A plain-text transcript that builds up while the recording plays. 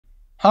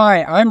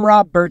Hi, I'm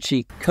Rob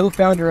Birchie,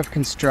 co-founder of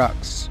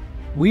Construx.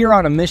 We are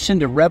on a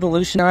mission to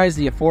revolutionize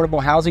the affordable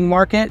housing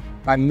market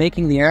by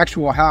making the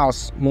actual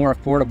house more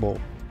affordable.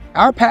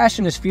 Our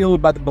passion is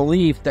fueled by the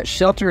belief that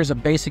shelter is a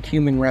basic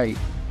human right.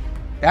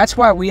 That's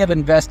why we have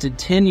invested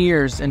 10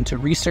 years into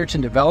research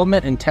and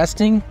development and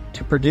testing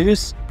to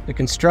produce the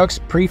Construx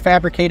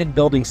prefabricated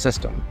building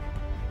system.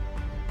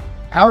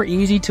 Our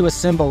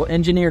easy-to-assemble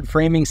engineered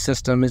framing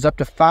system is up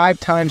to 5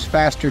 times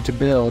faster to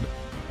build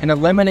and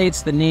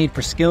eliminates the need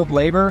for skilled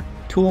labor,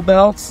 tool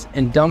belts,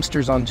 and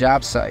dumpsters on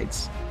job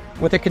sites.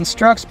 With a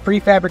Construx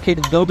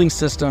prefabricated building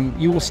system,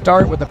 you will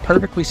start with a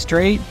perfectly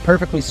straight,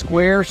 perfectly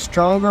square,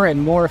 stronger,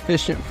 and more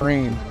efficient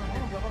frame.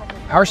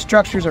 Our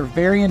structures are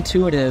very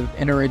intuitive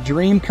and are a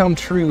dream come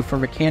true for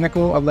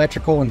mechanical,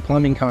 electrical, and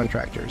plumbing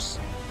contractors.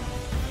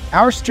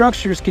 Our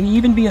structures can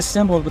even be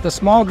assembled with a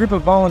small group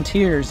of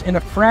volunteers in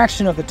a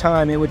fraction of the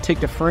time it would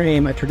take to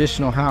frame a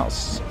traditional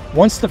house.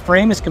 Once the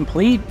frame is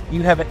complete,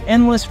 you have an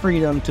endless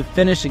freedom to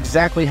finish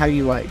exactly how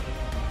you like.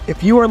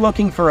 If you are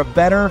looking for a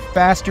better,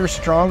 faster,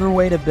 stronger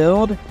way to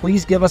build,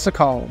 please give us a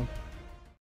call.